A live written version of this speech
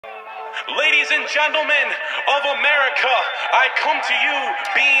Ladies and gentlemen of America, I come to you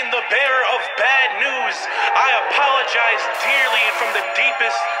being the bearer of bad news. I apologize dearly from the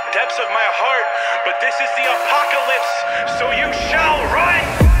deepest depths of my heart, but this is the apocalypse, so you shall run!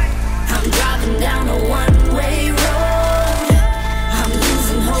 I'm driving down a one-way road. I'm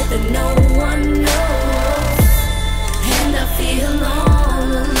losing hope and no one knows, and I feel all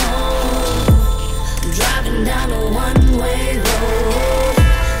alone. I'm driving down a one-way road.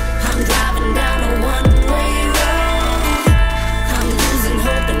 I'm driving down a one-way road. I'm losing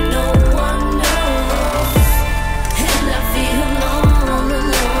hope and no one knows, and I feel all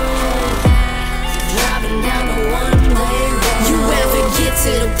alone. Driving down a one-way road. You ever get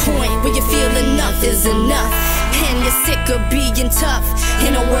to the point where you feel enough is enough, and you're sick of being tough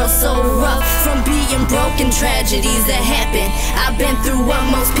in a world so rough? From being broken, tragedies that happen, I've been through what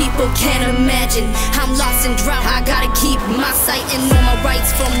most people can't imagine. I'm lost in drought, I gotta keep my sight and know my rights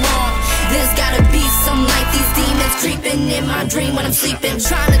from wrong. There's gotta be some light, these demons creeping in my dream when I'm sleeping,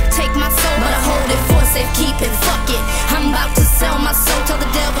 trying to take my soul, but I hold it for safekeeping. Fuck it, I'm about to sell my soul, tell the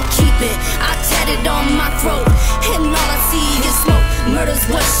devil keep it. I tatted on my throat, and all I see is smoke. Murder's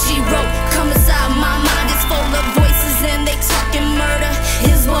what she wrote, come inside my mind, it's full of voices and they talking murder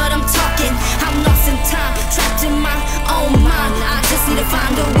is what I'm talking. I'm lost in time, trapped in my own mind. I just need to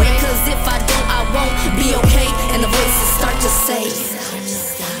find a way, cause if I don't, I won't be okay. And the voices start to say,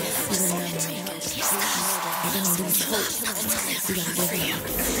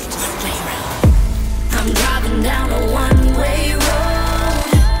 I'm driving down a one-way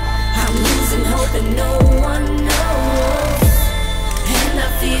road. I'm losing hope and no one knows, and I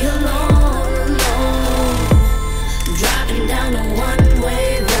feel all alone. I'm driving down a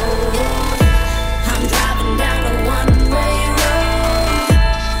one-way road. I'm driving down a one-way road.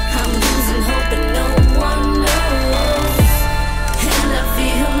 I'm losing hope and no one knows, and I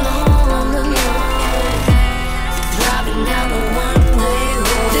feel all alone. Driving down a one-way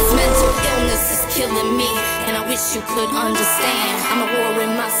road. This mental illness is killing me, and I wish you could understand. I'm at war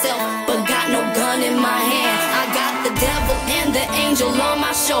with myself, but got no gun in my hand. I got the devil and the angel on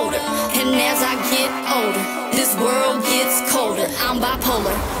my shoulder, and as I get older, this world gets colder. I'm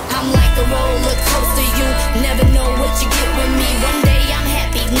bipolar, I'm like a roller coaster. You never know what you get with me. One day I'm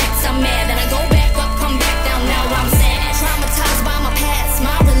happy, next I'm mad, and I go